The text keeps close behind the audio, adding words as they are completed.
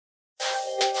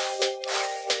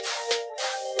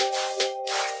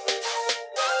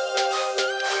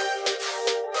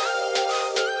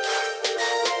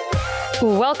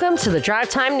Welcome to the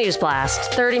Drive Time News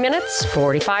Blast. 30 minutes,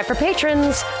 45 for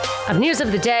patrons. Of news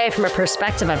of the day from a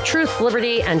perspective of truth,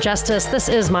 liberty, and justice, this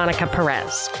is Monica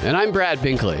Perez. And I'm Brad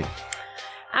Binkley.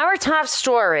 Our top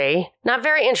story, not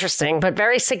very interesting, but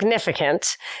very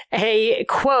significant. A,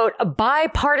 quote, a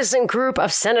bipartisan group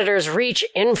of senators reach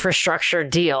infrastructure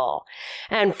deal.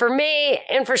 And for me,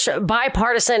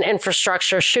 bipartisan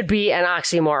infrastructure should be an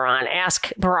oxymoron.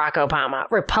 Ask Barack Obama.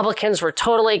 Republicans were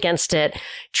totally against it.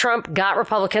 Trump got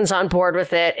Republicans on board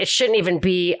with it. It shouldn't even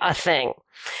be a thing.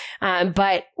 And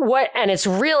it's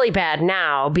really bad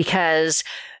now because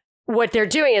what they're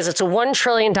doing is it's a $1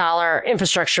 trillion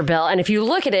infrastructure bill. And if you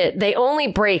look at it, they only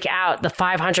break out the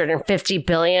 $550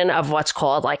 billion of what's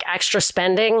called like extra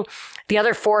spending. The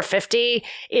other $450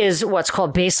 is what's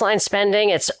called baseline spending.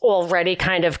 It's already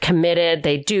kind of committed.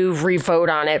 They do re-vote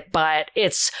on it, but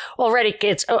it's already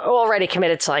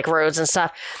committed to like roads and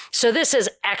stuff. So this is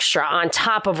extra on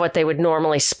top of what they would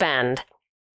normally spend.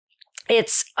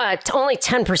 It's only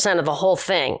 10% of the whole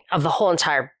thing, of the whole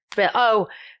entire bill. Oh,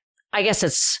 I guess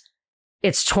it's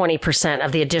 20%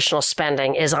 of the additional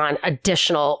spending is on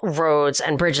additional roads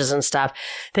and bridges and stuff.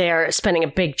 They're spending a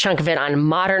big chunk of it on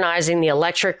modernizing the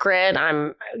electric grid.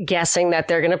 I'm guessing that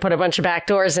they're going to put a bunch of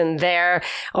backdoors in there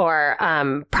or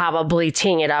probably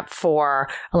teeing it up for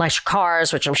electric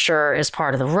cars, which I'm sure is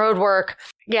part of the road work.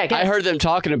 Yeah, I heard them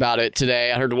talking about it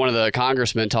today. I heard one of the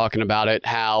congressmen talking about it,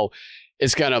 how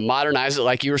it's going to modernize it,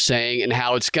 like you were saying, and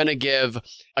how it's going to give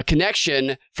a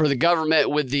connection for the government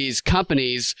with these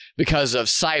companies because of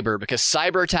cyber, because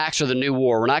cyber attacks are the new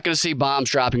war. We're not going to see bombs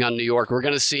dropping on New York. We're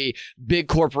going to see big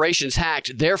corporations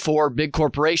hacked. Therefore, big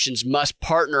corporations must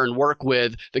partner and work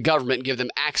with the government and give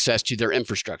them access to their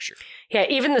infrastructure. Yeah,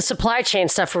 even the supply chain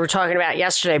stuff we were talking about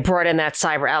yesterday brought in that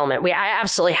cyber element. I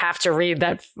absolutely have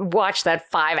to watch that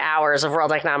 5 hours of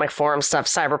World Economic Forum stuff,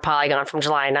 Cyber Polygon from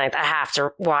July 9th. I have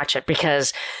to watch it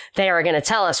because they are going to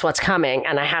tell us what's coming,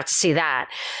 and I have to see that.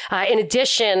 In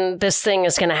addition, this thing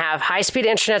is going to have high-speed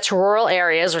internet to rural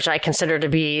areas, which I consider to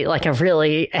be like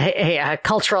a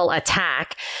cultural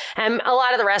attack. And a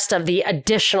lot of the rest of the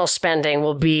additional spending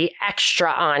will be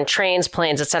extra on trains,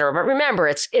 planes, et cetera. But remember,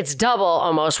 it's double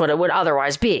almost what it would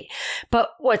otherwise be. But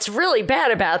what's really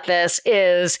bad about this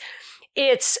is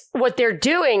what they're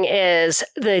doing is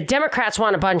the Democrats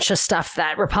want a bunch of stuff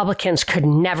that Republicans could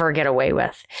never get away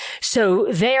with.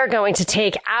 So they are going to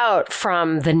take out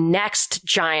from the next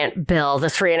giant bill, the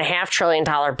 $3.5 trillion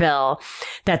bill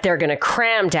that they're going to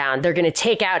cram down. They're going to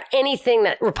take out anything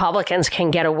that Republicans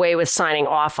can get away with signing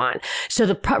off on. So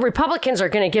the Republicans are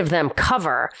going to give them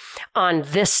cover on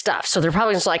this stuff. So the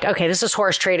Republicans are like, okay, this is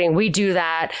horse trading. We do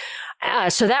that.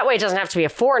 So that way it doesn't have to be a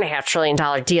 $4.5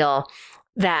 trillion deal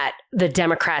that the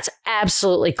Democrats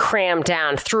absolutely crammed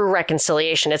down through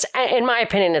reconciliation. It's, in my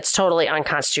opinion, it's totally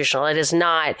unconstitutional. It is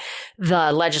not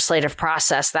the legislative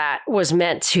process that was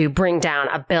meant to bring down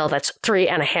a bill that's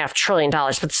 $3.5 trillion.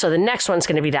 But so the next one's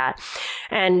going to be that.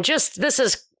 And this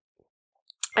is,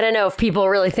 I don't know if people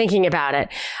are really thinking about it,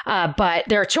 but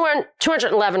there are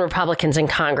 211 Republicans in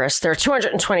Congress. There are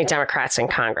 220 Democrats in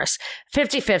Congress.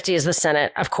 50-50 is the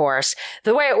Senate, of course.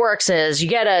 The way it works is you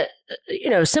get a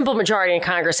simple majority in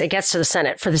Congress. It gets to the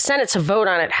Senate. For the Senate to vote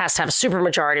on it, it has to have a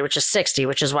supermajority, which is 60,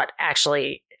 which is what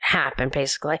actually happened,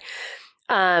 basically.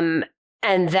 And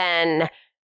then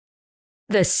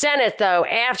the Senate, though,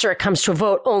 after it comes to a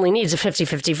vote, only needs a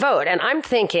 50-50 vote. And I'm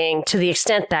thinking to the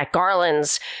extent that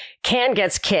Garland's can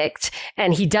gets kicked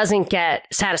and he doesn't get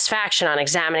satisfaction on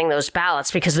examining those ballots,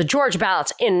 because the Georgia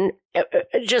ballots,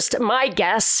 just my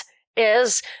guess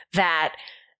is that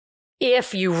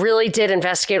if you really did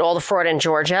investigate all the fraud in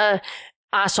Georgia,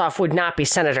 Ossoff would not be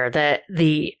senator.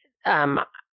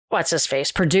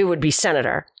 Perdue would be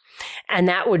senator. And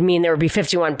that would mean there would be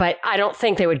 51. But I don't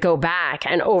think they would go back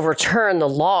and overturn the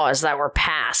laws that were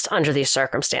passed under these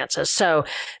circumstances. So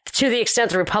to the extent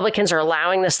the Republicans are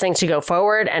allowing this thing to go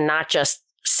forward and not just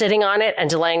sitting on it and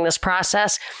delaying this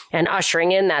process and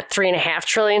ushering in that $3.5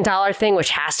 trillion thing, which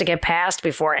has to get passed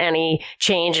before any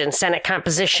change in Senate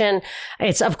composition,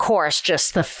 it's, of course,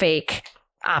 just the fake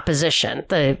opposition.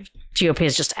 The GOP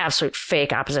is just absolute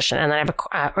fake opposition. And then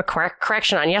I have a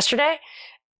correction on yesterday,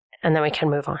 and then we can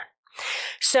move on.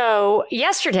 So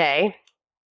yesterday,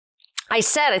 I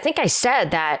think I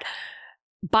said that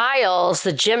Biles,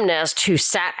 the gymnast who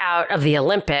sat out of the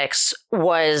Olympics,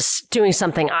 was doing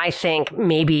something I think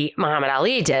maybe Muhammad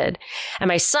Ali did. And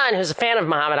my son, who's a fan of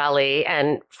Muhammad Ali,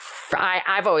 and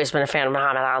I've always been a fan of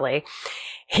Muhammad Ali,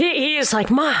 he's like,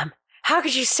 Mom, How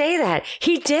could you say that?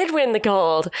 He did win the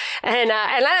gold. And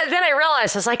then I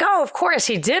realized, I was like, oh, of course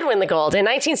he did win the gold. In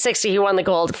 1960, he won the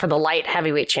gold for the light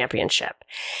heavyweight championship.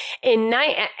 In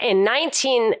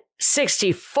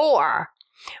 1964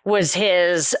 was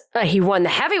he won the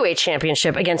heavyweight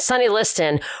championship against Sonny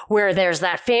Liston, where there's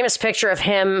that famous picture of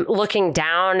him looking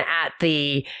down at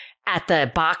the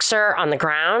boxer on the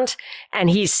ground. And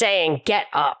he's saying, get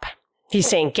up. He's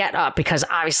saying, get up, because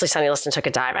obviously Sonny Liston took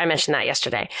a dive. I mentioned that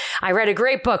yesterday. I read a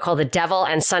great book called The Devil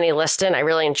and Sonny Liston. I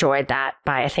really enjoyed that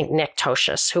by, I think, Nick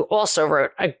Tosches, who also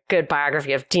wrote a good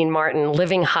biography of Dean Martin,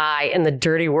 Living High in the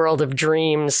Dirty World of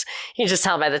Dreams. You can just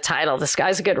tell by the title, this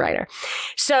guy's a good writer.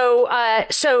 So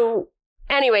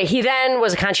anyway, he then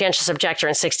was a conscientious objector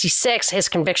in 66. His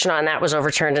conviction on that was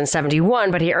overturned in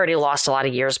 71, but he already lost a lot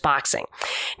of years boxing.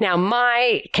 Now,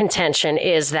 my contention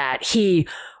is that he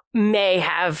may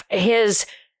have his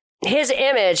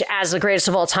image as the greatest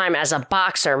of all time as a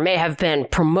boxer may have been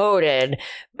promoted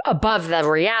above the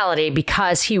reality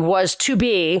because he was to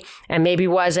be, and maybe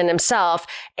was in himself,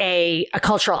 a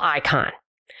cultural icon.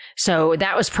 So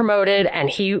that was promoted and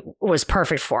he was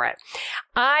perfect for it.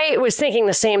 I was thinking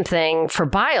the same thing for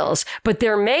Biles, but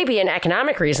there may be an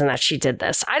economic reason that she did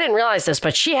this. I didn't realize this,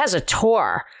 but she has a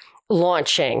tour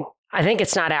launching. I think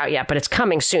it's not out yet, but it's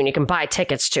coming soon. You can buy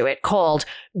tickets to it, called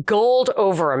Gold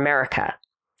Over America.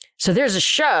 So there's a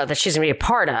show that she's going to be a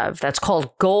part of that's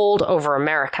called Gold Over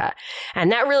America.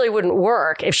 And that really wouldn't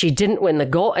work if she didn't win the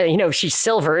gold. You know, she's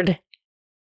silvered.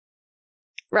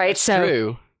 Right?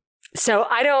 True. So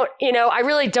I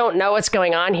really don't know what's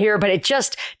going on here, but it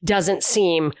just doesn't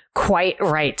seem quite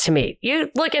right to me. You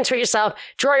look into it yourself,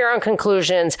 draw your own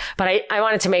conclusions, but I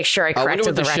wanted to make sure I corrected the record. I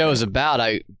wonder what the show is about.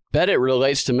 I bet it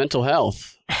relates to mental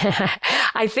health.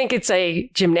 I think it's a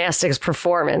gymnastics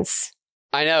performance.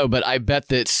 I know, but I bet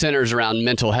that it centers around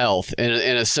mental health in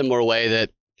a similar way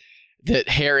that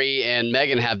Harry and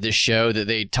Meghan have this show that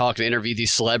they talk and interview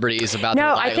these celebrities about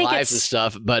their lives and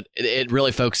stuff, but it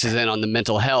really focuses in on the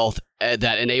mental health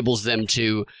that enables them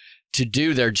to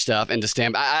do their stuff and to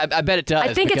stand. I bet it does.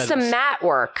 I think it's the mat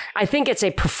work. I think it's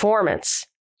a performance.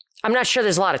 I'm not sure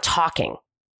there's a lot of talking.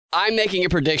 I'm making a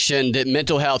prediction that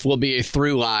mental health will be a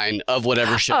through line of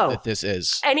whatever show that this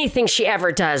is. Anything she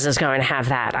ever does is going to have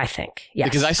that, I think. Yes,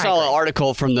 because I saw an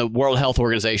article from the World Health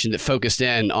Organization that focused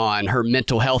in on her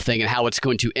mental health thing and how it's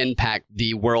going to impact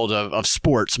the world of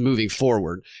sports moving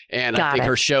forward. And I think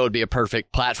her show would be a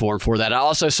perfect platform for that. I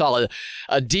also saw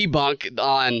a debunk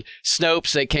on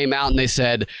Snopes. They came out and they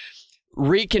said,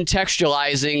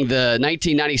 recontextualizing the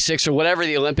 1996 or whatever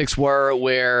the Olympics were,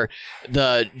 where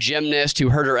the gymnast who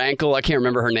hurt her ankle, I can't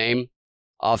remember her name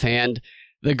offhand,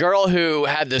 the girl who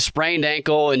had the sprained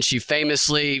ankle and she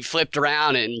famously flipped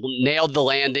around and nailed the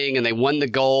landing and they won the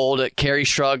gold. Carrie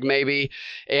shrugged maybe,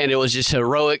 and it was just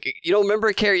heroic. You don't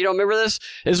remember, Carrie? You don't remember this?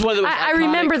 It's one of the most I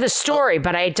remember the story,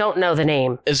 but I don't know the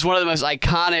name. It's one of the most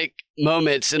iconic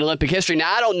moments in Olympic history.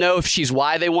 Now, I don't know if she's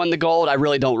why they won the gold. I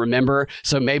really don't remember.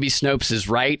 So maybe Snopes is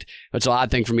right. That's an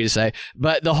odd thing for me to say.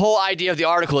 But the whole idea of the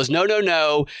article is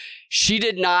no. She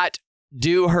did not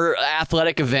do her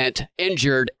athletic event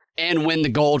injured and win the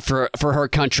gold for her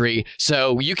country.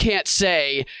 So you can't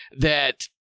say that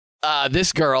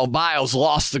this girl, Biles,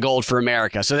 lost the gold for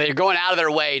America. So they're going out of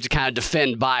their way to kind of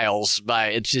defend Biles.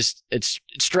 It's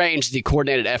strange, the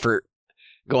coordinated effort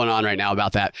going on right now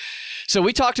about that. So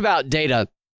we talked about data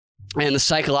and the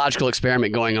psychological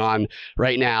experiment going on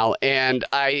right now. And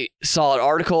I saw an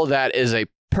article that is a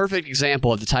perfect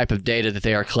example of the type of data that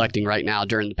they are collecting right now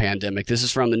during the pandemic. This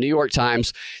is from the New York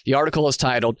Times. The article is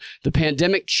titled, "The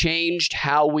Pandemic Changed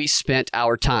How We Spent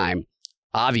Our Time."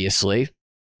 Obviously.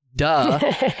 Duh.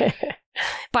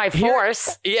 By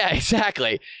force. Yeah,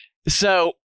 exactly.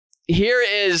 So here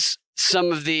is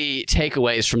some of the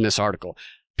takeaways from this article.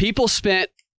 People spent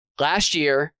last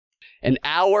year an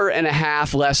hour and a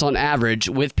half less on average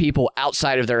with people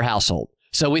outside of their household.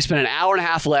 So we spent an hour and a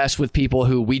half less with people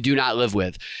who we do not live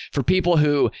with. For people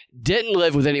who didn't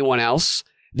live with anyone else,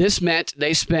 this meant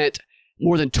they spent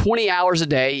more than 20 hours a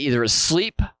day either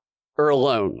asleep or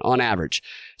alone on average.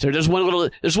 So there's one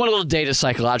little data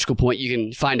psychological point you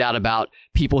can find out about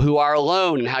people who are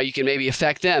alone and how you can maybe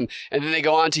affect them. And then they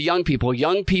go on to young people.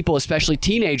 Young people, especially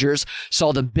teenagers,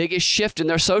 saw the biggest shift in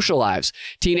their social lives.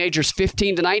 Teenagers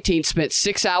 15 to 19 spent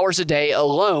 6 hours a day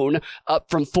alone, up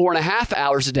from 4.5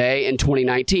 hours a day in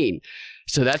 2019.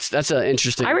 So that's an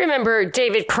interesting. I remember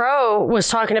David Crow was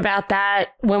talking about that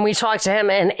when we talked to him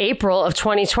in April of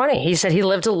 2020. He said he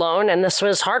lived alone and this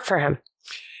was hard for him.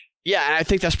 Yeah, and I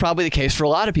think that's probably the case for a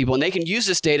lot of people. And they can use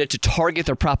this data to target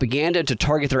their propaganda, to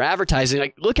target their advertising.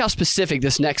 Like, look how specific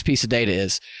this next piece of data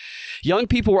is. Young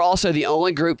people were also the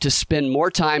only group to spend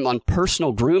more time on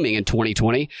personal grooming in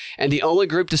 2020 and the only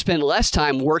group to spend less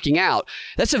time working out.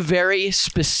 That's a very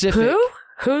specific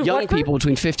young people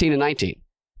between 15 and 19.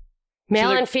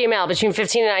 Male and female between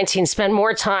 15 and 19 spend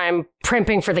more time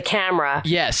primping for the camera.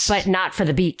 Yes. But not for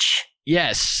the beach.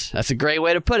 Yes, that's a great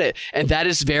way to put it. And that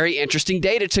is very interesting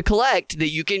data to collect that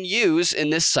you can use in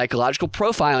this psychological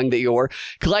profiling that you're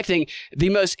collecting. The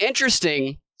most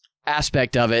interesting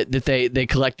aspect of it that they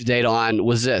collected data on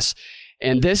was this.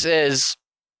 And this is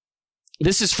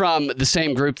from the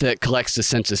same group that collects the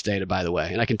census data, by the way.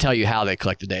 And I can tell you how they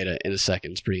collect the data in a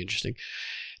second. It's pretty interesting.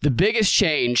 The biggest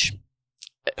change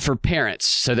for parents,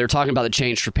 so they're talking about the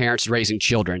change for parents raising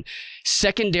children,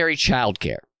 secondary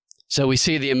childcare. So we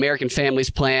see the American Families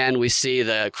Plan, we see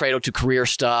the cradle to career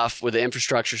stuff with the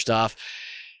infrastructure stuff.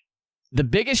 The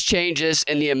biggest changes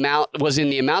in the amount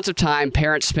of time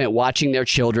parents spent watching their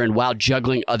children while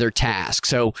juggling other tasks.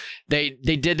 So they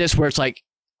did this where it's like,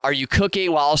 are you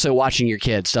cooking while also watching your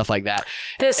kids, stuff like that.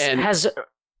 That's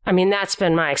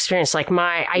been my experience. Like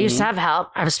I used to have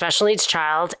help. I have a special needs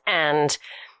child, and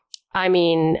I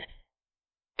mean,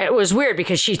 it was weird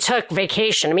because she took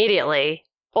vacation immediately,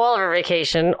 all of her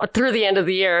vacation through the end of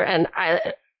the year. And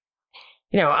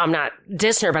I'm not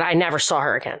dissing her, but I never saw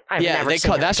her again. That's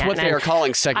what they are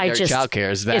calling secondary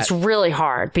childcare. Is that it's really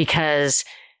hard because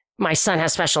my son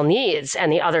has special needs and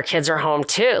the other kids are home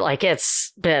too. Like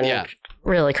it's been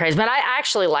really crazy, but I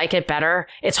actually like it better.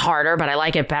 It's harder, but I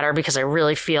like it better because I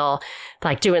really feel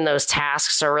like doing those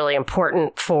tasks are really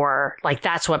important for, like,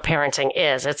 that's what parenting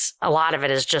is. It's a lot of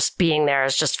it is just being there,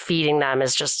 is just feeding them,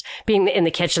 is just being in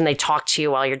the kitchen. They talk to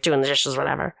you while you're doing the dishes,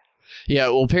 whatever. Yeah,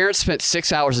 well, parents spent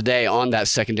 6 hours a day on that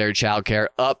secondary childcare,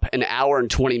 up an hour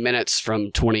and 20 minutes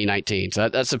from 2019. So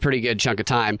that's a pretty good chunk of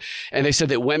time. And they said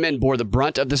that women bore the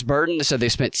brunt of this burden. They said they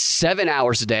spent 7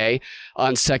 hours a day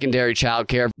on secondary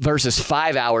childcare versus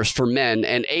 5 hours for men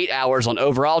and 8 hours on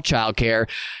overall childcare.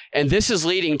 And this is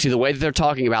leading to the way that they're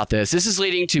talking about this. This is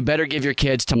leading to better give your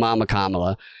kids to Mama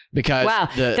Kamala. Because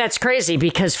that's crazy.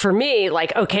 Because for me,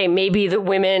 like, okay, maybe the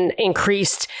women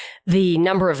increased the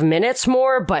number of minutes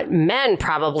more, but men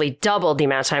probably doubled the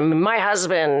amount of time. My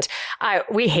husband,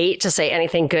 we hate to say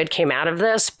anything good came out of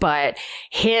this, but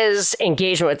his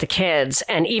engagement with the kids,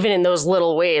 and even in those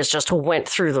little ways, just went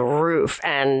through the roof.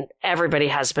 And everybody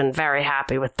has been very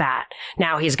happy with that.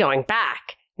 Now he's going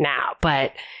back now,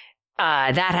 but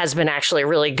that has been actually a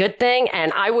really good thing.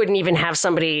 And I wouldn't even get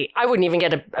I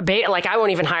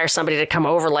won't even hire somebody to come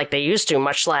over like they used to,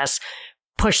 much less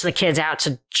push the kids out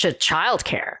to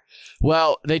childcare.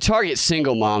 Well, they target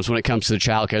single moms when it comes to the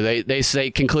childcare.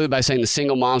 They conclude by saying the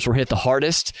single moms were hit the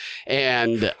hardest,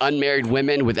 and unmarried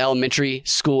women with elementary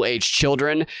school age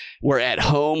children were at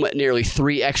home nearly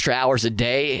 3 extra hours a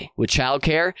day with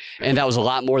childcare. And that was a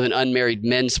lot more than unmarried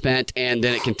men spent. And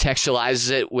then it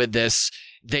contextualizes it with this: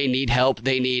 they need help,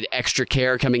 they need extra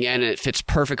care coming in, and it fits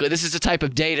perfectly. This is the type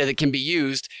of data that can be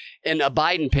used in a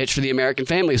Biden pitch for the American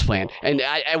Families Plan. And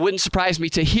it wouldn't surprise me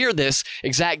to hear this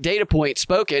exact data point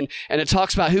spoken, and it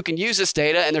talks about who can use this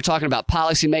data, and they're talking about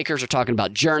policymakers, they're talking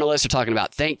about journalists, they're talking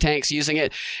about think tanks using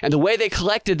it. And the way they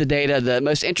collected the data, the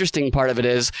most interesting part of it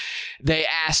is they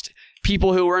asked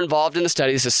people who were involved in the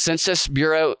study, this is Census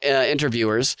Bureau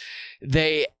interviewers,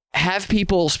 they have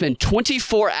people spend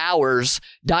 24 hours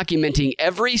documenting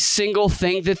every single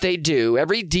thing that they do,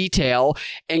 every detail,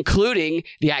 including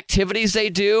the activities they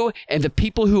do and the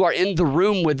people who are in the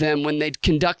room with them when they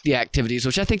conduct the activities,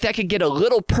 which I think that could get a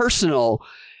little personal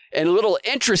and a little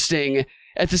interesting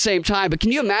at the same time. But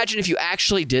can you imagine if you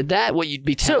actually did that, what you'd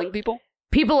be telling people?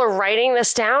 People are writing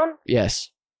this down? Yes.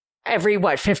 Every,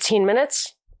 15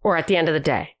 minutes? Or at the end of the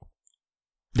day?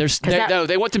 No,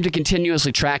 they want them to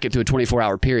continuously track it through a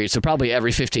 24-hour period. So probably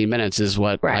every 15 minutes is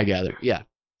what I gather. Yeah.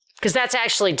 Because that's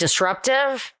actually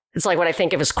disruptive. It's like what I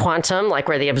think of as quantum, like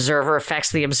where the observer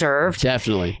affects the observed.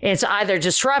 Definitely. It's either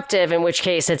disruptive, in which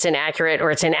case it's inaccurate,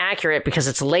 or it's inaccurate because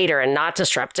it's later and not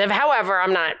disruptive. However,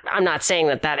 I'm not saying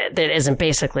that isn't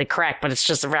basically correct, but it's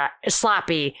just a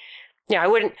sloppy. I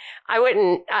wouldn't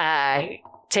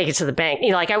take it to the bank.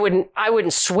 I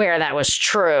wouldn't swear that was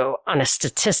true on a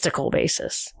statistical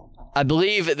basis. I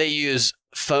believe they use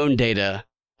phone data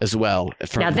as well.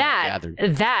 Now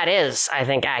that is, I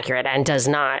think, accurate and does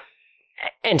not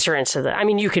enter into the, I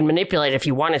mean, you can manipulate if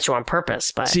you wanted to on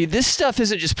purpose, but. See, this stuff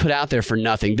isn't just put out there for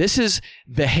nothing. This is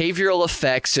behavioral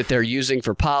effects that they're using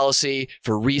for policy,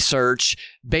 for research,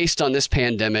 based on this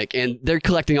pandemic, and they're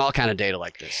collecting all kind of data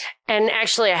like this. And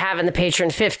actually, I have in the Patron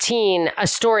 15 a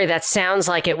story that sounds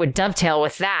like it would dovetail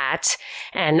with that.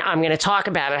 And I'm going to talk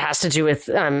about it. It has to do with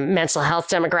mental health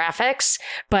demographics.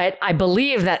 But I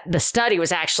believe that the study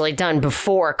was actually done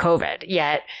before COVID,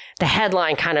 yet the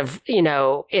headline kind of,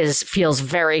 feels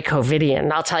very COVIDian.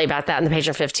 I'll tell you about that in the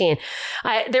Patron 15.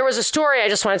 There was a story I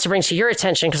just wanted to bring to your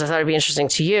attention because I thought it'd be interesting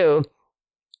to you,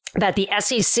 that the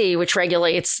SEC, which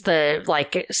regulates the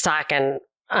stock and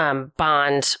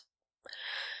bond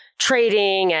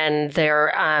trading and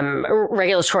their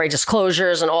regulatory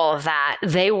disclosures and all of that,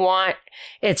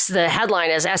 the headline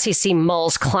is SEC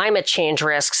mulls climate change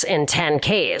risks in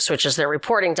 10Ks, which is their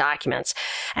reporting documents.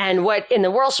 And what in the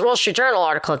Wall Street Journal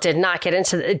article, it did not get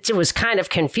into, it was kind of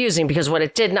confusing because what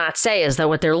it did not say is that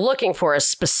what they're looking for is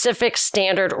specific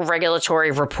standard regulatory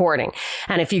reporting.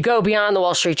 And if you go beyond the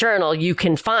Wall Street Journal, you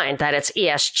can find that it's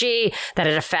ESG, that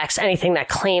it affects anything that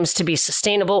claims to be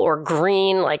sustainable or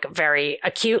green, very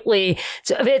acutely.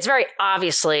 So it's very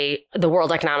obviously the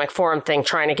World Economic Forum thing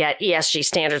trying to get ESG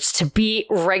standards to be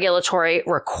regulatory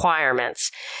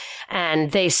requirements.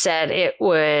 And they said it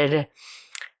would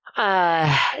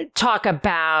talk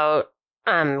about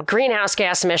greenhouse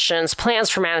gas emissions, plans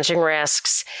for managing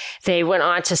risks. They went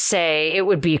on to say it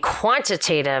would be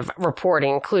quantitative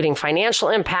reporting, including financial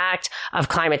impact of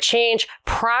climate change,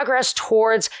 progress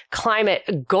towards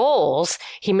climate goals.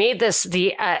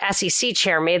 The SEC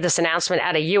chair made this announcement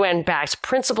at a UN-backed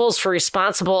Principles for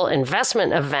Responsible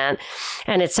Investment event.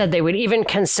 And it said they would even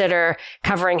consider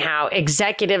covering how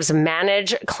executives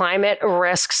manage climate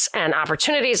risks and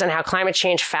opportunities and how climate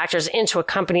change factors into a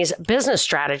company's business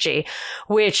strategy,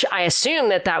 which I assume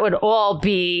that would all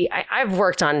be, I've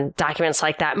worked on documents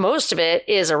like that. Most of it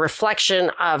is a reflection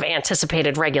of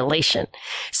anticipated regulation.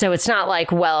 So it's not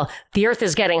like, well, the earth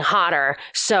is getting hotter,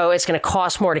 so it's going to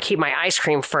cost more to keep my ice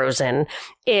cream frozen.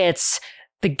 It's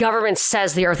the government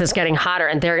says the earth is getting hotter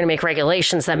and they're going to make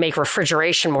regulations that make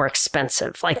refrigeration more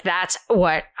expensive. That's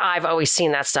what I've always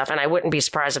seen that stuff. And I wouldn't be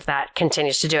surprised if that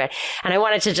continues to do it. And I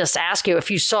wanted to just ask you if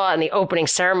you saw in the opening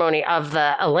ceremony of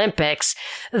the Olympics,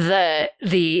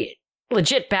 the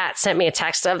legit bat sent me a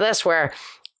text of this where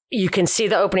you can see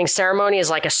the opening ceremony is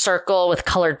like a circle with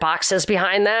colored boxes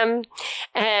behind them.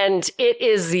 And it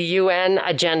is the UN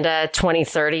Agenda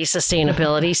 2030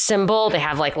 sustainability symbol. They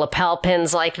have lapel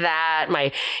pins like that.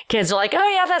 My kids are like, oh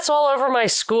yeah, that's all over my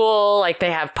school.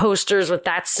 They have posters with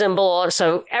that symbol.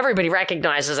 So everybody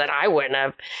recognizes it. I wouldn't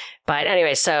have. But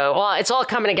anyway, it's all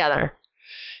coming together.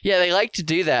 Yeah, they like to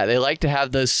do that. They like to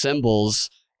have those symbols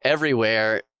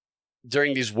everywhere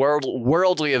during these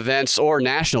worldly events or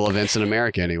national events in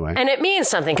America anyway. And it means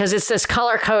something because it's this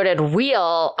color-coded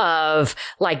wheel of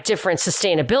different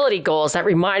sustainability goals that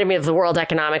reminded me of the World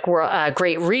Economic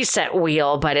Great Reset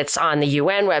wheel, but it's on the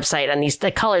UN website and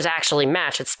the colors actually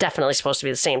match. It's definitely supposed to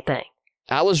be the same thing.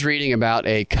 I was reading about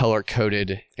a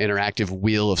color-coded interactive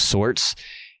wheel of sorts.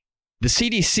 The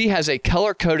CDC has a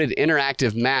color-coded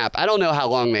interactive map. I don't know how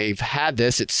long they've had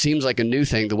this. It seems like a new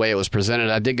thing the way it was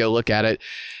presented. I did go look at it.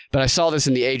 But I saw this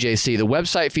in the AJC. The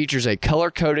website features a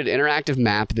color-coded interactive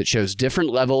map that shows different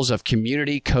levels of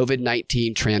community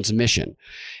COVID-19 transmission.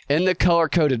 In the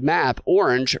color-coded map,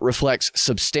 orange reflects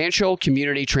substantial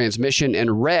community transmission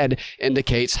and red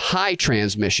indicates high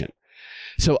transmission.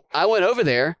 So I went over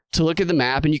there to look at the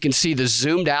map, and you can see the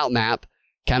zoomed out map,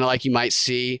 kind of like you might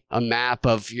see a map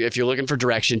of, if you're looking for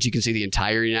directions, you can see the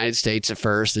entire United States at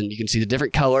first, and you can see the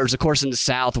different colors. Of course, in the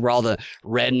South, where all the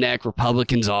redneck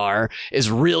Republicans are,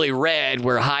 is really red,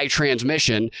 where high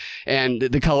transmission, and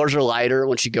the colors are lighter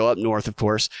once you go up north, of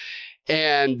course.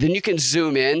 And then you can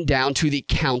zoom in down to the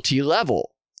county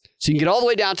level. So you can get all the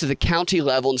way down to the county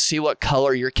level and see what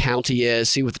color your county is,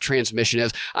 see what the transmission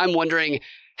is. I'm wondering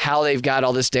how they've got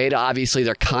all this data. Obviously,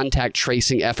 their contact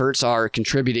tracing efforts are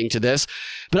contributing to this.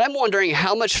 But I'm wondering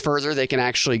how much further they can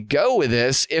actually go with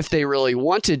this if they really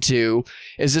wanted to.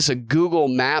 Is this a Google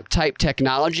Map type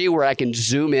technology where I can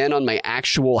zoom in on my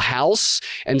actual house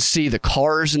and see the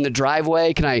cars in the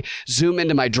driveway? Can I zoom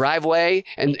into my driveway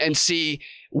and see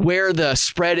where the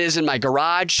spread is in my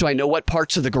garage so I know what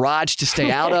parts of the garage to stay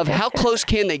out of? How close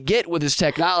can they get with this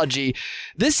technology?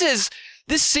 This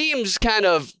seems kind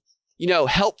of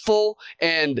helpful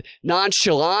and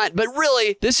nonchalant, but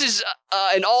really this is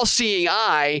an all-seeing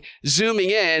eye zooming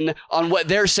in on what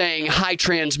they're saying high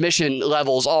transmission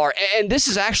levels are. And this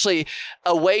is actually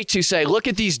a way to say, look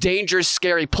at these dangerous,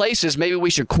 scary places. Maybe we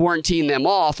should quarantine them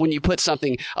off when you put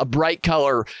something, a bright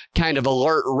color kind of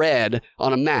alert red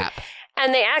on a map.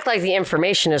 And they act like the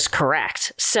information is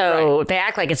correct. So They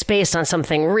act like it's based on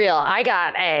something real. I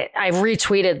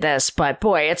retweeted this, but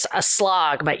boy, it's a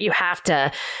slog, but you have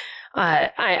to,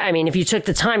 I mean, if you took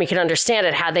the time, you could understand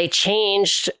it, how they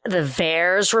changed the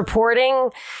VAERS reporting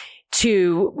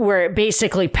to where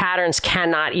basically patterns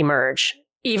cannot emerge.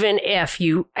 Even if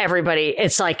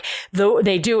it's like,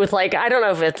 they do with like, I don't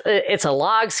know if it's a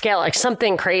log scale, like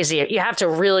something crazy. You have to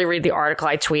really read the article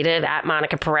I tweeted at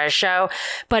Monica Perez Show,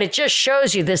 but it just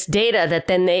shows you this data that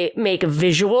then they make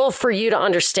visual for you to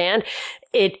understand.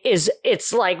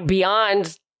 It's like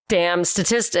beyond damn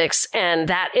statistics. And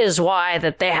that is why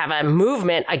that they have a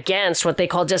movement against what they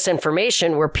call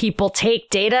disinformation, where people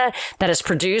take data that is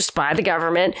produced by the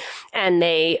government and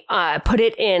they put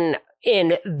it in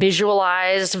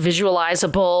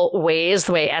visualizable ways,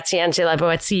 the way Etienne de la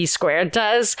Boétie squared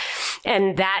does.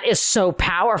 And that is so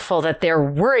powerful that they're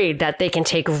worried that they can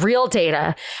take real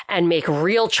data and make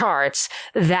real charts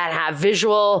that have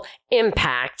visual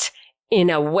impact in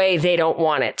a way they don't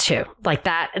want it to. Like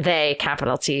that,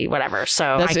 capital T, whatever.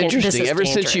 So that's interesting. Ever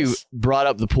since you brought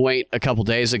up the point a couple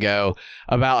days ago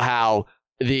about how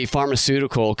the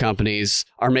pharmaceutical companies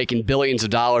are making billions of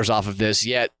dollars off of this,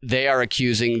 yet they are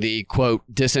accusing the, quote,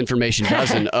 disinformation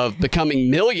dozen of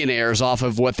becoming millionaires off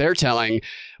of what they're telling,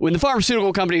 when the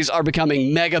pharmaceutical companies are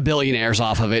becoming mega billionaires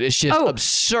off of it. It's just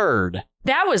absurd.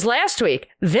 That was last week.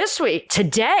 This week,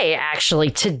 today,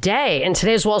 in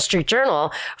today's Wall Street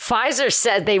Journal, Pfizer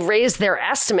said they raised their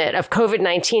estimate of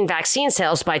COVID-19 vaccine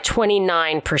sales by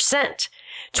 29%.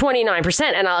 29%.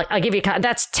 And I'll give you,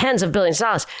 that's tens of billions of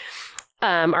dollars.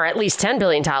 Or at least $10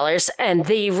 billion. And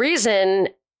the reason,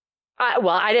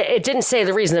 it didn't say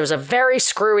the reason. There was a very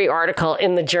screwy article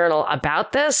in the journal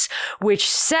about this, which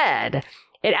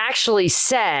actually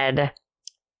said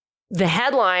the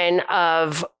headline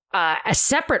of a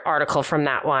separate article from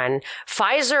that one,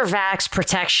 Pfizer vax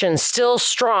protection still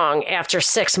strong after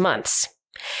 6 months.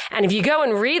 And if you go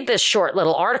and read this short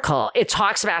little article, it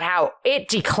talks about how it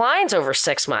declines over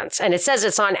 6 months. And it says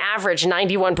it's on average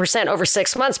 91% over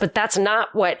 6 months, but that's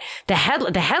not what the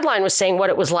headline was saying, what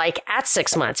it was like at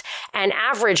 6 months. And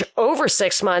average over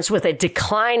 6 months with a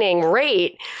declining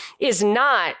rate is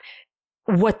not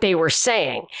what they were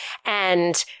saying.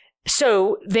 And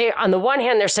so on the one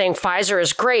hand, they're saying Pfizer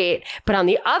is great, but on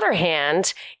the other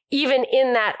hand, even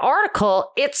in that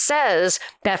article, it says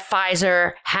that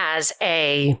Pfizer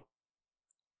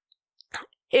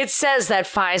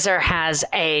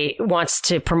wants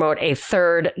to promote a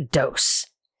third dose.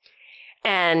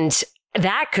 And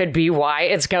that could be why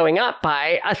it's going up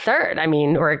by a third. I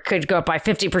mean, or it could go up by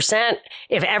 50%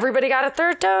 if everybody got a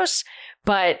third dose.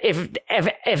 But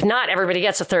if not everybody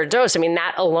gets a third dose, I mean,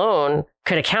 that alone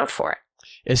could account for it.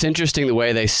 It's interesting the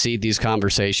way they seed these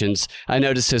conversations. I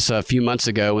noticed this a few months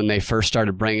ago when they first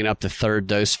started bringing up the third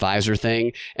dose Pfizer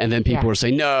thing. And then people were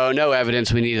saying, no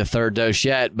evidence we need a third dose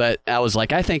yet. But I was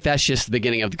like, I think that's just the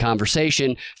beginning of the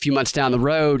conversation. A few months down the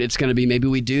road, it's going to be maybe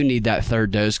we do need that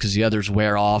third dose because the others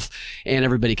wear off and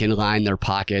everybody can line their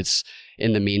pockets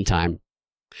in the meantime.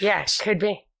 Yes, could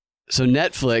be. So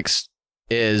Netflix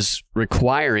is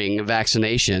requiring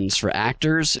vaccinations for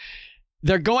actors.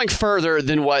 They're going further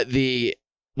than what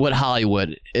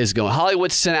Hollywood is going.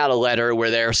 Hollywood sent out a letter where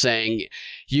they're saying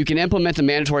you can implement the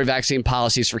mandatory vaccine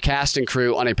policies for cast and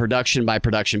crew on a production by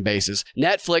production basis.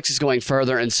 Netflix is going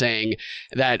further and saying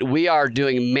that we are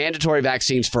doing mandatory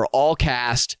vaccines for all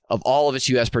cast of all of its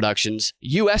U.S. productions.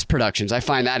 U.S. productions. I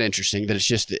find that interesting that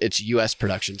it's U.S.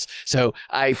 productions. So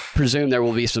I presume there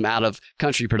will be some out of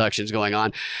country productions going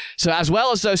on. So as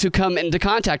well as those who come into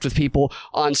contact with people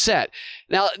on set.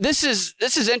 Now, this is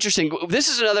interesting. This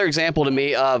is another example to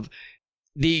me of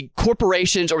the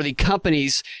corporations or the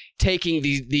companies taking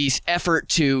these effort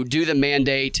to do the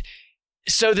mandate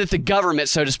so that the government,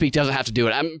 so to speak, doesn't have to do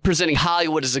it. I'm presenting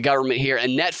Hollywood as the government here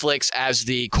and Netflix as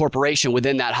the corporation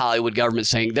within that Hollywood government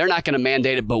saying they're not going to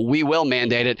mandate it, but we will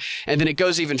mandate it. And then it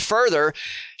goes even further.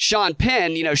 Sean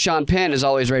Penn is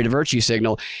always ready to virtue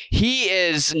signal. He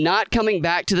is not coming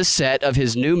back to the set of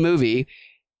his new movie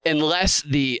unless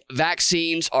the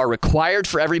vaccines are required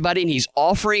for everybody, and he's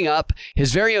offering up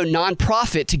his very own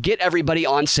nonprofit to get everybody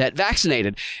on set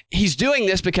vaccinated. He's doing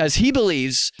this because he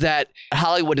believes that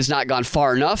Hollywood has not gone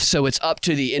far enough, so it's up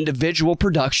to the individual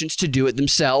productions to do it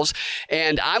themselves.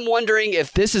 And I'm wondering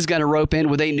if this is going to rope in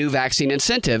with a new vaccine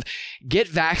incentive. Get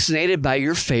vaccinated by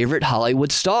your favorite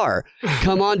Hollywood star.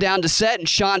 Come on down to set and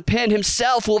Sean Penn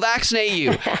himself will vaccinate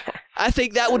you. I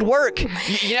think that would work.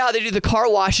 You know how they do the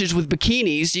car washes with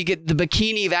bikinis? You get the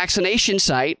bikini vaccination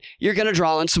site. You're going to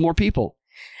draw in some more people.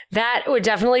 That would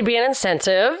definitely be an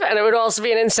incentive. And it would also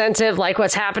be an incentive like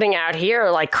what's happening out here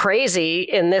like crazy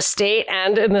in this state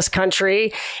and in this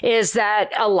country is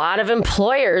that a lot of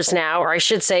employers now, or I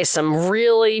should say some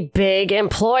really big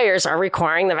employers are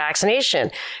requiring the vaccination.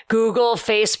 Google,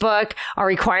 Facebook are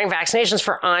requiring vaccinations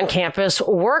for on-campus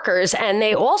workers. And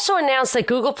they also announced that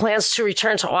Google plans to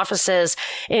return to offices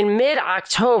in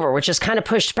mid-October, which is kind of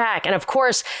pushed back. And of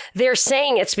course, they're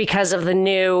saying it's because of the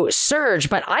new surge,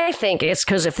 but I think it's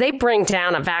because if they bring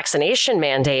down a vaccination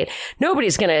mandate,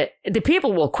 the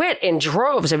people will quit in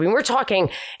droves. I mean, we're talking,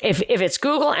 if it's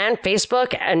Google and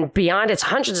Facebook and beyond, it's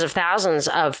hundreds of thousands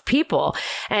of people.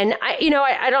 And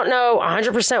I don't know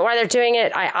 100% why they're doing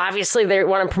it. Obviously they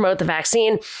want to promote the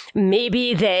vaccine.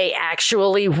 Maybe they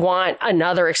actually want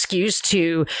another excuse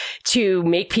to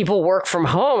make people work from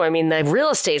home. I mean, the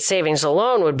real estate savings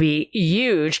alone would be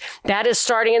huge. That is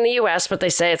starting in the US, but they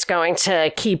say it's going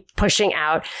to keep pushing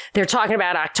out. They're talking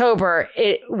about October.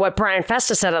 What Brian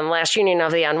Festa said on the last Union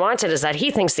of the Unwanted is that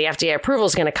he thinks the FDA approval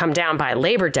is going to come down by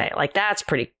Labor Day. Like, that's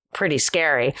pretty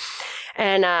scary.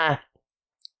 And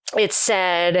it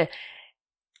said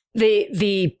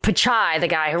the Pichai, the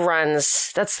guy who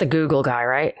runs, that's the Google guy,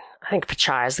 right? I think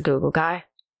Pichai is the Google guy.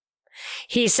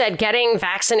 He said getting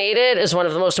vaccinated is one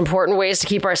of the most important ways to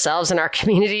keep ourselves and our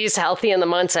communities healthy in the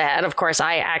months ahead. Of course,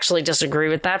 I actually disagree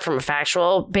with that from a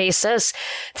factual basis.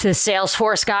 The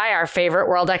Salesforce guy, our favorite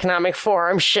World Economic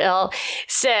Forum shill,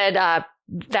 said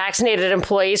vaccinated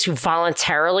employees who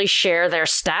voluntarily share their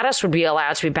status would be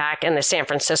allowed to be back in the San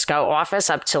Francisco office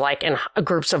up to like in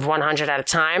groups of 100 at a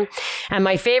time. And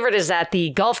my favorite is that the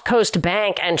Gulf Coast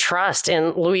Bank and Trust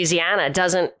in Louisiana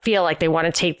doesn't feel like they want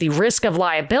to take the risk of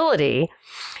liability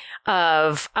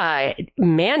of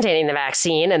mandating the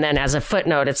vaccine. And then as a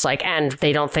footnote, it's like, and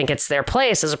they don't think it's their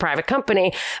place as a private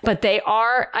company, but they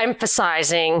are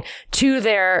emphasizing to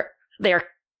their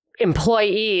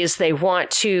employees, they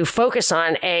want to focus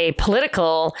on a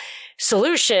political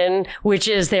solution, which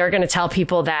is they're going to tell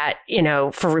people that,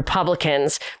 for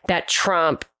Republicans, that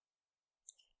Trump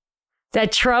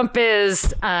is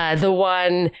the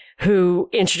one who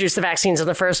introduced the vaccines in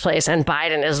the first place, and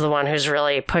Biden is the one who's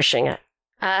really pushing it.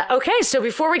 Okay, so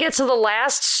before we get to the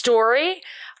last story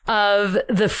of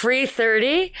the Free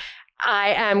 30,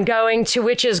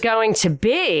 which is going to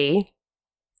be,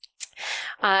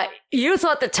 you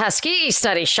thought the Tuskegee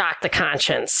study shocked the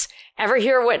conscience. Ever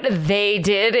hear what they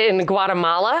did in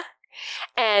Guatemala?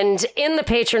 And in the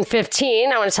Patron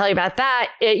 15, I want to tell you about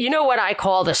that. You know what I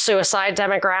call the suicide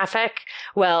demographic?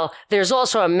 Well, there's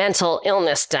also a mental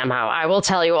illness demo. I will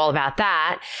tell you all about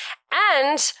that.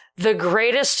 And the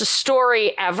greatest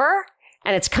story ever,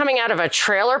 and it's coming out of a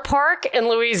trailer park in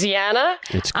Louisiana.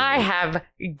 I have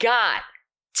got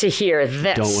to hear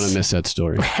this. Don't want to miss that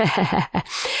story.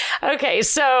 Okay,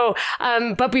 so,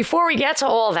 but before we get to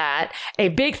all that, a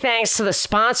big thanks to the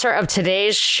sponsor of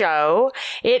today's show.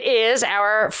 It is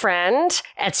our friend,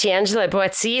 Etienne de la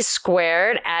Boetie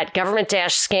squared at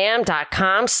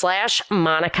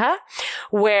government-scam.com/Monica,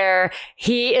 where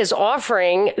he is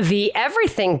offering the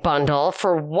Everything Bundle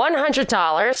for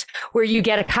 $100, where you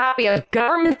get a copy of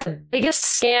Government, the Biggest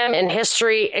Scam in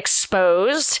History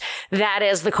Exposed. That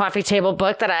is the coffee table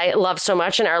book that I love so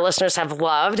much and our listeners have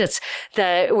loved. It's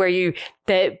the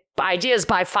idea is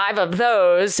buy 5 of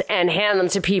those and hand them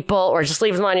to people or just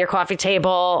leave them on your coffee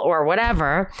table or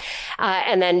whatever.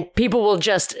 And then people will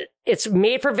it's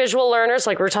made for visual learners,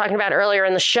 like we were talking about earlier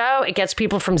in the show. It gets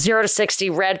people from 0 to 60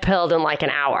 red pilled in like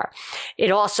an hour. It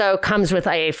also comes with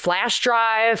a flash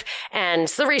drive and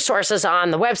the resources on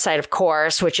the website, of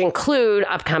course, which include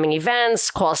upcoming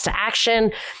events, calls to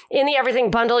action. In the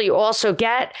Everything Bundle, you also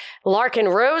get Larkin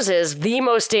Rose's The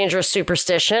Most Dangerous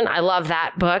Superstition. I love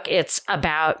that book. It's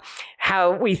about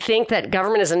how we think that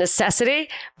government is a necessity,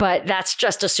 but that's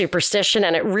just a superstition,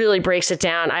 and it really breaks it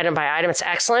down item by item. It's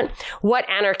excellent. What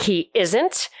Anarchy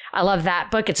Isn't. I love that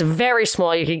book. It's very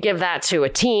small. You could give that to a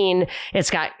teen.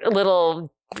 It's got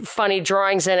little funny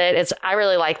drawings in it. I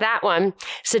really like that one.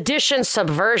 Sedition,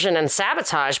 Subversion, and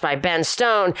Sabotage by Ben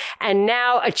Stone. And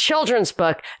now a children's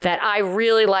book that I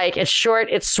really like. It's short,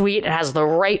 it's sweet, it has the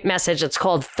right message. It's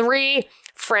called 3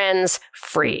 friends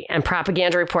free. And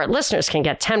Propaganda Report listeners can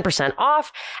get 10%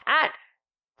 off at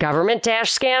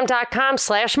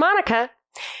government-scam.com/Monica.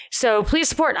 So please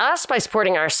support us by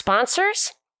supporting our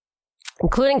sponsors,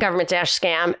 including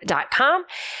government-scam.com,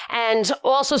 and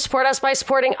also support us by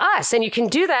supporting us. And you can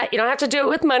do that. You don't have to do it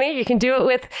with money. You can do it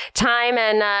with time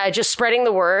and just spreading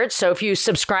the word. So if you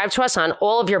subscribe to us on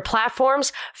all of your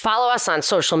platforms, follow us on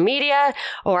social media,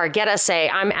 or get us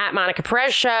I'm at Monica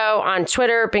Perez Show on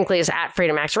Twitter. Binkley is at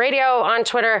Freedom Max Radio on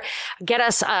Twitter. Get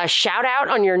us a shout out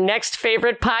on your next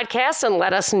favorite podcast and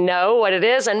let us know what it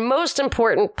is. And most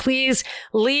important, please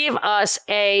leave us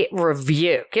a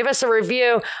review. Give us a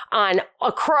review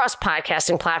across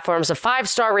podcasting platforms, a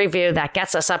 5-star review that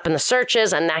gets us up in the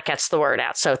searches and that gets the word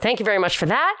out. So thank you very much for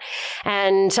that.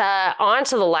 And on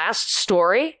to the last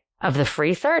story of the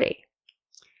Free 30.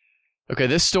 Okay,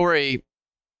 this story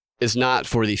is not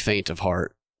for the faint of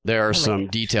heart. There are some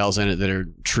details in it that are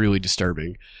truly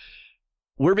disturbing.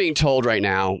 We're being told right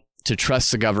now to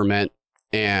trust the government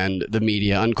and the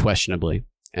media unquestionably,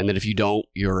 and that if you don't,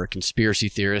 you're a conspiracy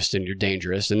theorist and you're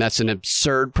dangerous. And that's an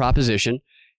absurd proposition.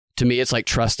 To me, it's like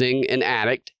trusting an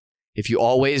addict. If you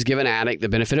always give an addict the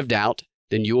benefit of doubt,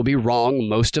 then you will be wrong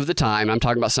most of the time. I'm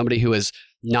talking about somebody who is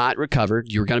not recovered.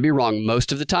 You're going to be wrong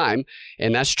most of the time.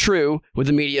 And that's true with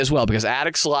the media as well, because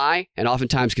addicts lie, and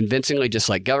oftentimes convincingly, just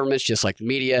like governments, just like the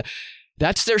media.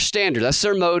 That's their standard. That's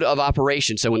their mode of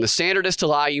operation. So when the standard is to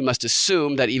lie, you must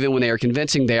assume that even when they are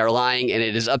convincing, they are lying, and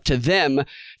it is up to them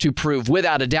to prove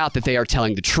without a doubt that they are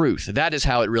telling the truth. That is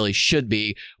how it really should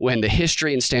be when the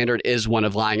history and standard is one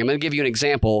of lying. I'm going to give you an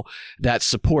example that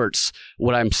supports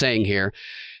what I'm saying here.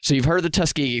 So you've heard the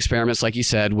Tuskegee experiments, like you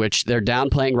said, which they're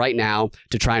downplaying right now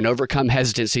to try and overcome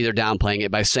hesitancy. They're downplaying it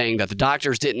by saying that the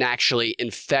doctors didn't actually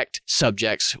infect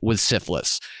subjects with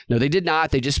syphilis. No, they did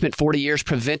not. They just spent 40 years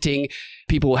preventing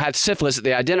people who had syphilis that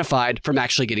they identified from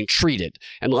actually getting treated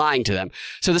and lying to them.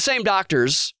 So the same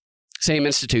doctors, same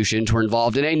institutions were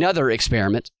involved in another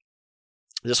experiment,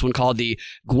 this one called the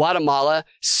Guatemala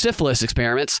Syphilis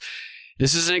experiments.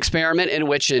 This is an experiment in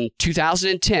which in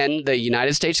 2010, the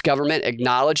United States government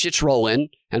acknowledged its role in,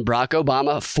 and Barack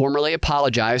Obama formally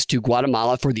apologized to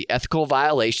Guatemala for the ethical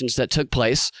violations that took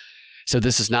place. So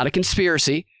this is not a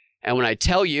conspiracy. And when I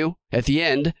tell you at the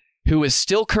end who is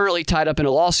still currently tied up in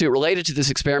a lawsuit related to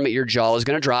this experiment, your jaw is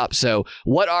going to drop. So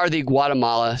what are the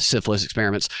Guatemala syphilis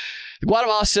experiments? The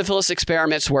Guatemala syphilis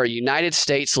experiments were United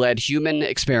States-led human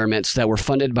experiments that were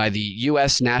funded by the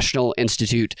U.S. National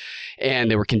Institute, and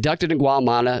they were conducted in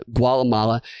Guatemala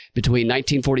between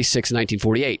 1946 and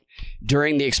 1948.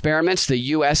 During the experiments, the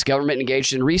U.S. government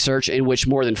engaged in research in which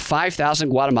more than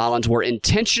 5,000 Guatemalans were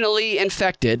intentionally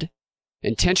infected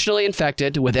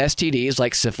with STDs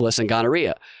like syphilis and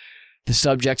gonorrhea. The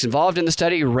subjects involved in the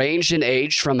study ranged in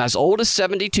age from as old as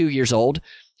 72 years old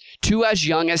to as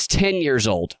young as 10 years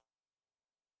old.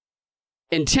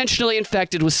 Intentionally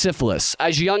infected with syphilis,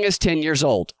 as young as 10 years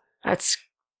old. That's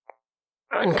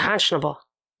unconscionable.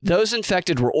 Those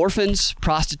infected were orphans,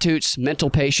 prostitutes, mental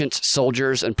patients,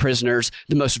 soldiers, and prisoners,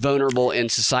 the most vulnerable in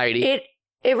society.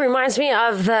 It reminds me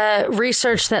of the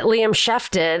research that Liam Sheff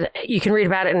did. You can read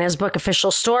about it in his book,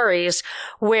 Official Stories,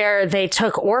 where they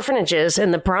took orphanages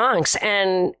in the Bronx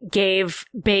and gave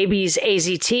babies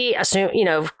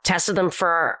AZT, tested them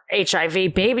for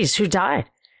HIV, babies who died.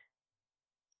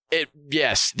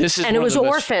 This is, and it was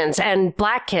orphans and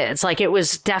black kids. Like, it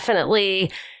was definitely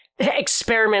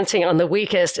experimenting on the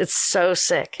weakest. It's so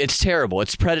sick. It's terrible.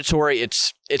 It's predatory.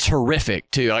 It's horrific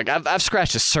too. Like, I've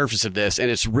scratched the surface of this, and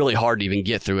it's really hard to even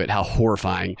get through it. How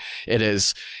horrifying it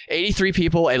is. At least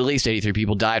 83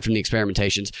 people died from the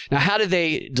experimentations. Now, how did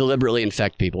they deliberately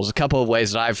infect people? There's a couple of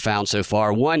ways that I've found so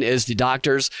far. One is the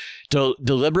doctors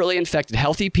deliberately infected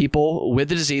healthy people with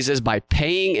the diseases by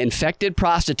paying infected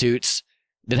prostitutes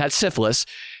that had syphilis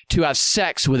to have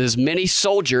sex with as many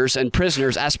soldiers and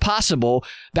prisoners as possible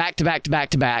back to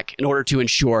back in order to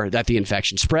ensure that the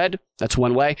infection spread. That's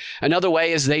one way. Another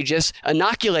way is they just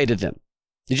inoculated them.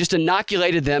 They just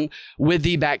inoculated them with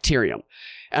the bacterium.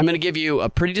 I'm going to give you a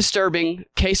pretty disturbing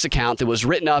case account that was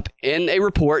written up in a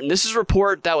report. And this is a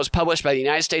report that was published by the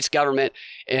United States government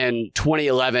in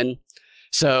 2011.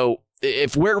 So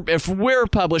if we're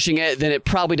publishing it, then it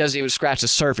probably doesn't even scratch the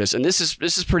surface. And this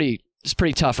is pretty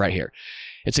tough right here.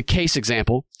 It's a case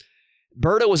example.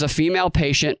 Berta was a female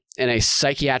patient in a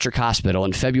psychiatric hospital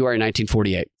in February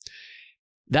 1948.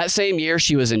 That same year,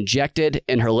 she was injected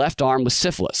in her left arm with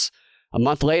syphilis. A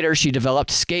month later, she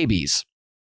developed scabies.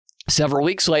 Several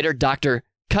weeks later, Dr.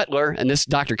 Cutler, and this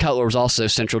Dr. Cutler was also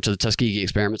central to the Tuskegee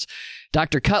experiments,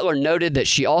 Dr. Cutler noted that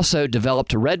she also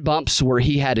developed red bumps where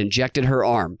he had injected her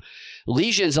arm.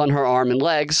 lesions on her arm and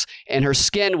legs, and her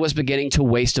skin was beginning to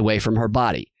waste away from her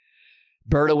body.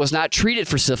 Berta was not treated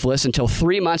for syphilis until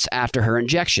 3 months after her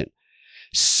injection.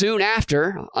 Soon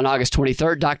after, on August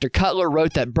 23rd, Dr. Cutler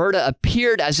wrote that Berta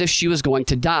appeared as if she was going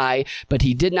to die, but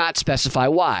he did not specify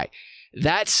why.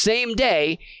 That same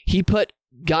day, he put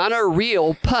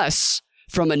gonorrheal pus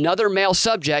from another male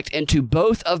subject into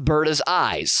both of Berta's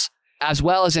eyes, as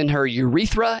well as in her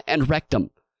urethra and rectum.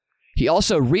 He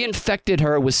also reinfected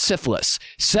her with syphilis.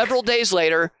 Several days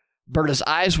later, Berta's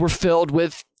eyes were filled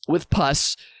with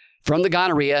pus from the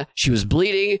gonorrhea. She was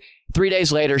bleeding. 3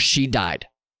 days later, she died.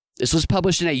 This was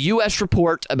published in a U.S.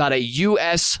 report about a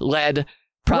U.S.-led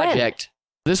project.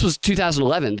 When? This was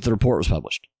 2011 that the report was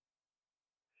published.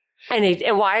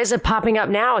 And why is it popping up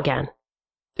now again?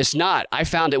 It's not. I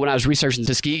found it when I was researching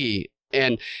Tuskegee.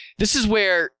 And this is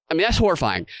where, that's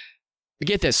horrifying.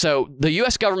 Get this. So the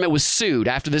U.S. government was sued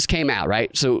after this came out,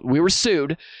 right? So we were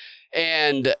sued,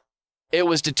 and it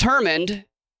was determined,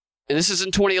 and this is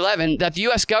in 2011, that the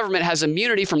U.S. government has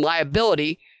immunity from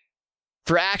liability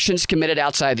for actions committed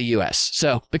outside the U.S.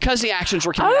 So because the actions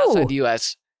were committed outside the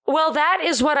U.S. Well, that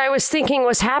is what I was thinking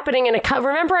was happening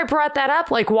remember I brought that up,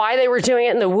 like why they were doing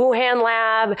it in the Wuhan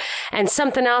lab and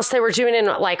something else they were doing in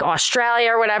like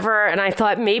Australia or whatever. And I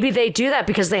thought maybe they do that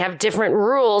because they have different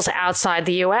rules outside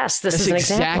the U.S. This is an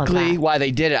example of that. Exactly why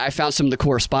they did it. I found some of the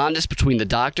correspondence between the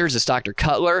doctors, this Dr.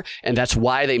 Cutler, and that's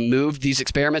why they moved these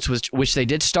experiments, which they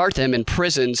did start them in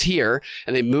prisons here,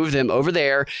 and they moved them over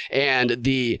there. And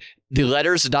the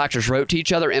letters the doctors wrote to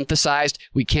each other emphasized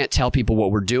we can't tell people what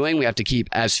we're doing. We have to keep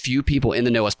as few people in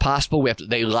the know as possible.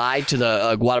 They lied to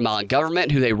the Guatemalan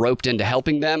government, who they roped into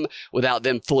helping them without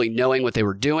them fully knowing what they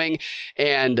were doing.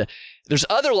 And there's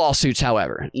other lawsuits,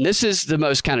 however. And this is the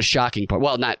most kind of shocking part.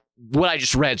 Well, not what I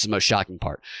just read is the most shocking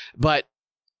part. But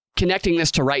connecting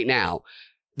this to right now,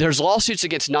 there's lawsuits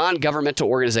against non-governmental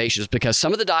organizations because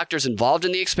some of the doctors involved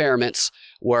in the experiments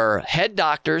were head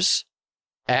doctors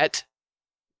at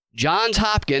Johns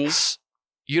Hopkins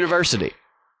University.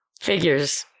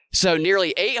 Figures. So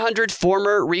nearly 800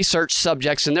 former research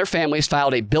subjects and their families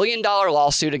filed a $1 billion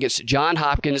lawsuit against Johns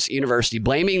Hopkins University,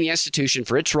 blaming the institution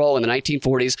for its role in the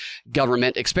 1940s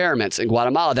government experiments in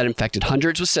Guatemala that infected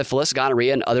hundreds with syphilis,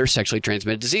 gonorrhea, and other sexually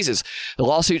transmitted diseases. The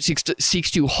lawsuit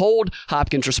seeks to hold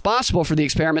Hopkins responsible for the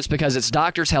experiments because its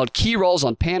doctors held key roles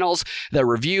on panels that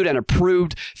reviewed and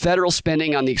approved federal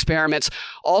spending on the experiments.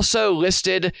 Also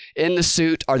listed in the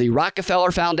suit are the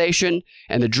Rockefeller Foundation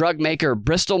and the drug maker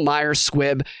Bristol Myers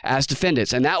Squibb as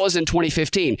defendants, and that was in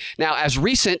 2015. Now, as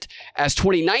recent as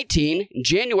 2019, in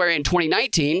January in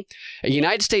 2019, a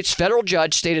United States federal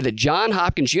judge stated that Johns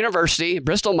Hopkins University,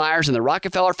 Bristol Myers, and the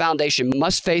Rockefeller Foundation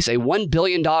must face a $1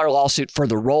 billion lawsuit for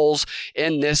the roles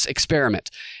in this experiment.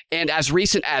 And as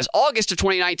recent as August of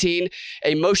 2019,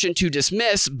 a motion to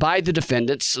dismiss by the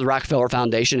defendants, the Rockefeller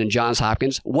Foundation and Johns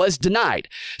Hopkins, was denied.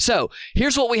 So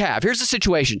here's what we have. Here's the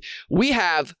situation. We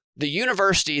have the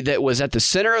university that was at the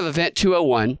center of Event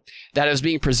 201 that is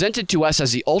being presented to us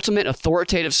as the ultimate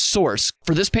authoritative source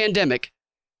for this pandemic.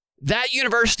 That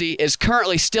university is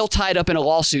currently still tied up in a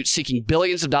lawsuit seeking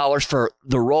billions of dollars for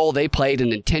the role they played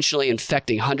in intentionally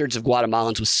infecting hundreds of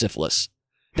Guatemalans with syphilis.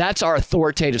 That's our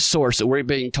authoritative source that we're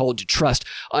being told to trust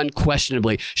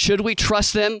unquestionably. Should we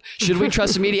trust them? Should we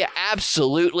trust the media?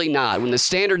 Absolutely not. When the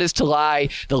standard is to lie,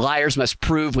 the liars must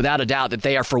prove without a doubt that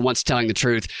they are for once telling the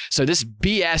truth. So this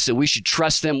BS that we should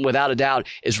trust them without a doubt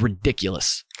is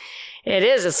ridiculous. It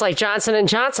is. It's like Johnson &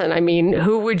 Johnson. I mean,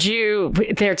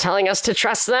 they're telling us to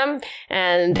trust them,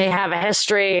 and they have a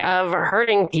history of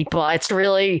hurting people. It's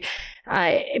really...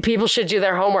 people should do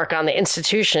their homework on the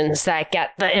institutions that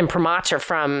get the imprimatur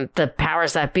from the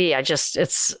powers that be.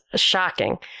 It's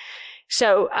shocking.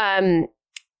 So, I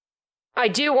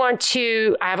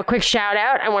have a quick shout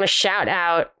out. I want to shout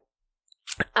out,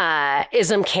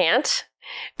 Ism Can't,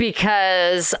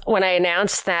 because when I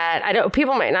announced that,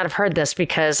 people might not have heard this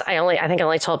because I think I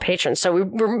only told patrons. So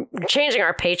we're changing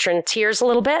our patron tiers a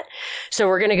little bit. So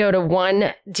we're going to go to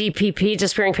one DPP,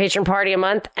 Disappearing Patron Party a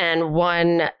month, and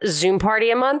one Zoom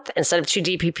party a month instead of 2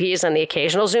 DPPs and the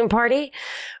occasional Zoom party.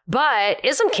 But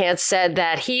Ismcant said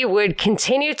that he would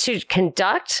continue to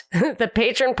conduct the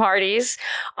patron parties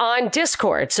on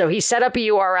Discord. So he set up a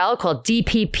URL called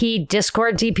DPP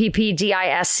Discord,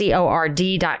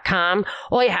 DPPDiscord.com.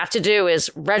 All you have to do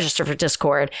is register for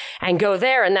Discord and go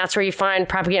there. And that's where you find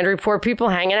Propaganda Report people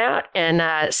hanging out.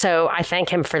 And so I thank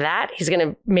him for that. He's going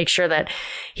to make sure that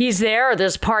he's there.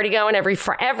 There's a party going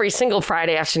every single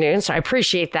Friday afternoon. So I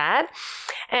appreciate that.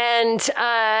 And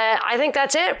I think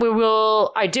that's it.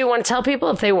 I do want to tell people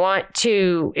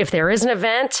if there is an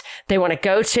event they want to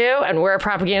go to and wear a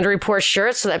Propaganda Report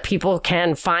shirt so that people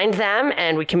can find them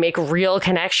and we can make real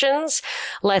connections,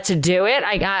 let's do it.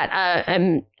 I got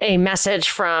a message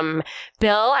from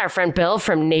Bill, our friend Bill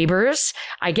from Neighbors.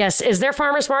 I guess, is there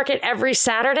farmers market every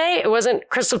Saturday? It wasn't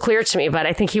crystal clear to me, but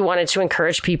I think he wanted to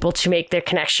encourage people to make their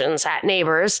connections at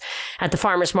Neighbors at the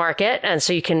farmers market. And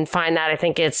so you can find that. I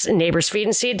think it's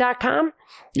neighborsfeedandseed.com.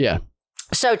 Yeah.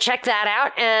 So check that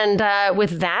out. And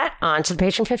with that, on to the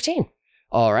Patron 15.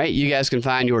 All right. You guys can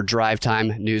find your Drive Time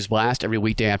News Blast every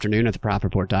weekday afternoon at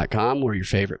thepropreport.com or your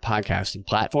favorite podcasting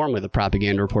platform with a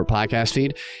Propaganda Report podcast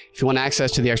feed. If you want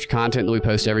access to the extra content that we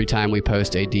post every time we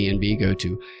post a DNB, go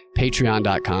to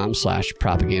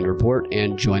patreon.com/propaganda report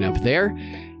and join up there.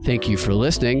 Thank you for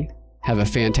listening. Have a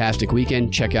fantastic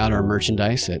weekend. Check out our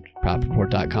merchandise at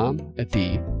propreport.com at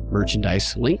the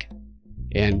merchandise link.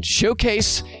 And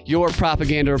showcase your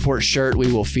Propaganda Report shirt.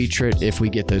 We will feature it if we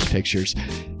get those pictures.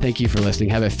 Thank you for listening.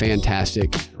 Have a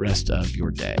fantastic rest of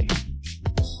your day.